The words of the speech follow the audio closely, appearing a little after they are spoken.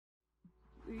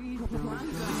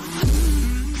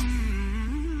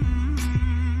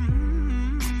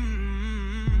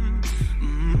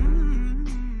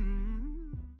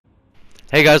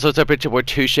Hey guys, what's up? It's your boy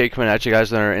TooShade coming at you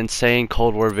guys with another insane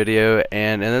Cold War video,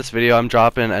 and in this video I'm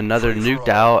dropping another nuked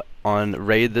out on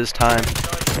raid this time,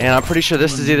 and I'm pretty sure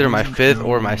this is either my 5th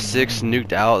or my 6th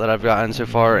nuked out that I've gotten so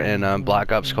far in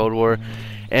Black Ops Cold War.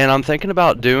 And I'm thinking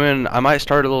about doing, I might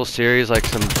start a little series like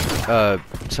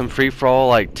some free-for-all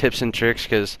like tips and tricks,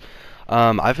 because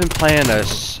I've been playing a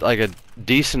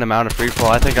decent amount of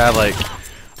free-for-all. I think I have like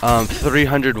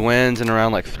 300 wins and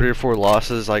around like 3 or 4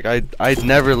 losses. Like I'd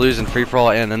never lose in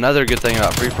free-for-all. And another good thing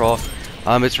about free-for-all,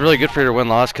 it's really good for your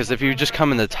win-loss, because if you just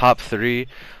come in the top 3,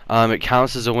 it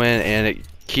counts as a win and it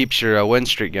keeps your win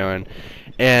streak going.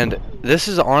 And this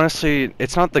is honestly,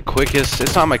 it's not my quickest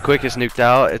nuked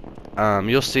out.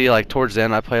 You'll see like towards the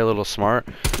end I play a little smart,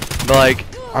 but like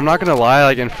I'm not gonna lie,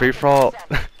 like in free-for-all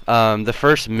the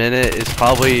first minute is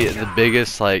probably the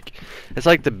biggest, like it's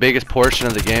like the biggest portion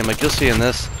of the game. Like you'll see in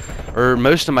this, or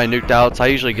most of my nuked outs, I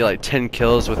usually get like 10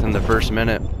 kills within the first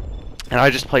minute, and I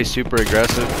just play super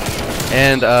aggressive.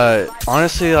 And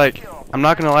honestly, like I'm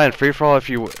not gonna lie, in free-for-all, if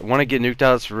you want to get nuked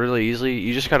outs really easily,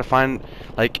 you just gotta find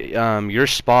like your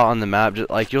spot on the map.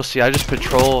 Like you'll see, I'll just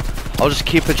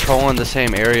keep patrolling the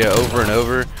same area over and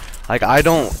over. Like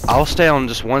I'll stay on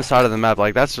just one side of the map.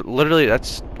 Like that's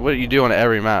what you do on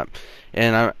every map.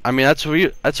 And I mean that's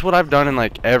what I've done in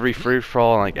like every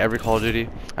free-for-all and like every Call of Duty.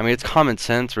 I mean, it's common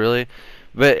sense really,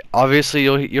 but obviously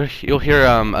you'll hear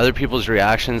other people's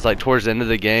reactions like towards the end of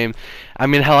the game. I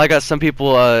mean, hell, I got some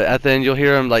people at the end, you'll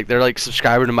hear them like they're like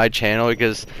subscribing to my channel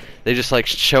because they just like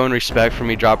showing respect for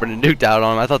me dropping a nuked out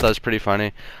on them. I thought that was pretty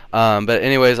funny. But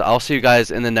anyways, I'll see you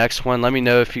guys in the next one. Let me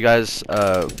know if you guys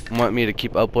want me to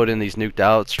keep uploading these nuked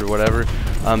outs or whatever.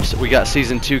 So we got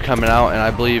season 2 coming out in, I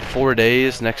believe, 4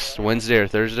 days, next Wednesday or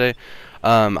Thursday.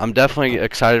 I'm definitely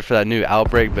excited for that new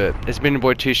Outbreak, but it's been your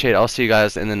boy TooShade. I'll see you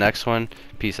guys in the next one.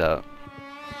 Peace out.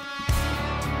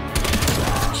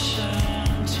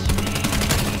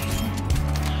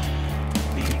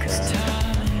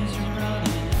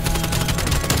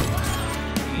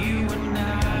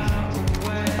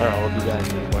 I hope you guys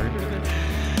did work.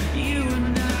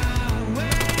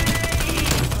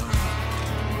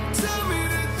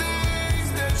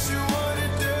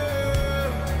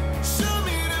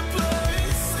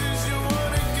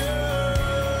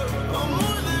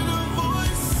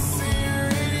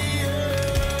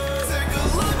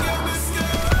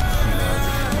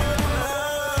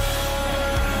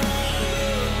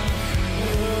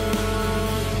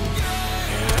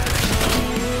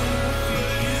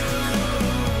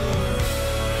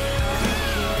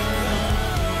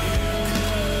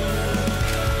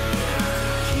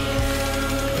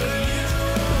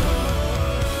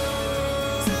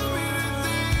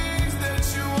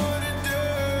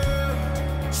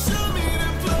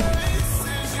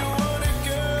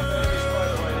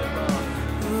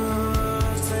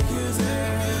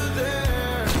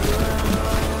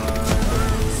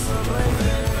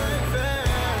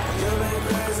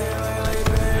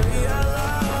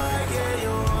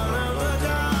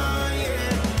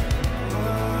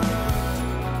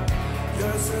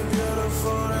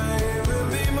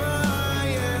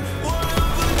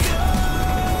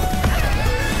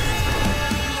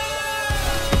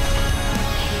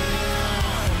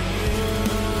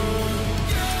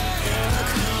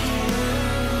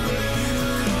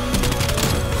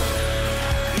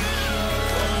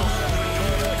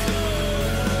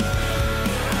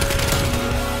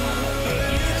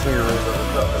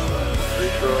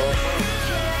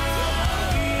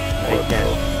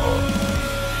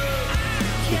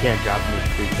 You can't drop me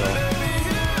free throw.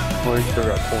 Well, you still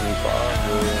got 25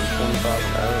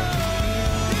 an hour.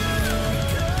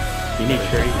 You need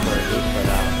trade for it, for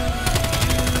that.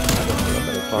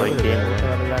 Oh, you can't. What the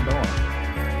hell are y'all doing?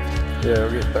 Yeah,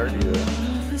 we'll get 30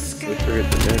 though. We still get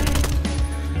the nuke.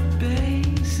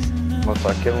 Unless I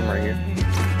kill him right here.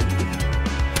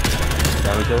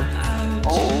 There we go.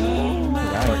 Oh,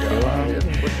 yeah, I kill him.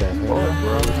 What the hell?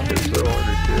 Bro, this is so hard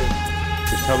to kill.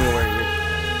 Just tell me where he is.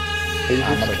 He's just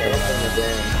camping the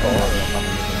damn car.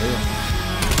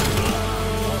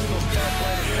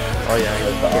 Oh yeah,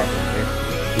 he's camping here.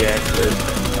 Yeah, it's good.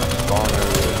 Spawn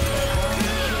over there.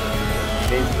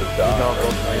 He's the dog. He's all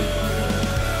both ways.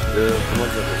 Yeah,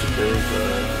 someone's at the stairs.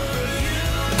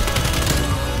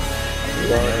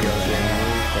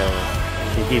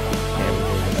 He keeps camping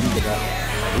here.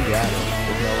 You got it.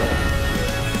 There's no way.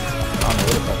 I don't know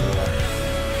what the fuck is that.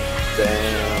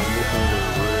 Damn, this one is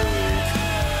really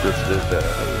just did that.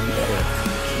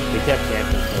 We kept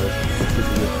camping, so it's super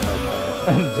good stuff.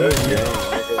 Dude,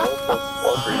 what the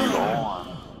fuck are you on?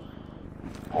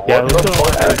 Yeah, what the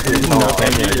fuck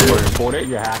is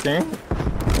You're hacking?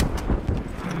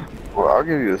 Well, I'll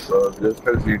give you a sub just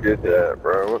because you did that,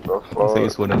 bro. What the I'll say fuck?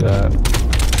 it's what it got.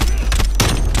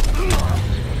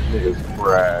 Nigga's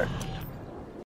crack.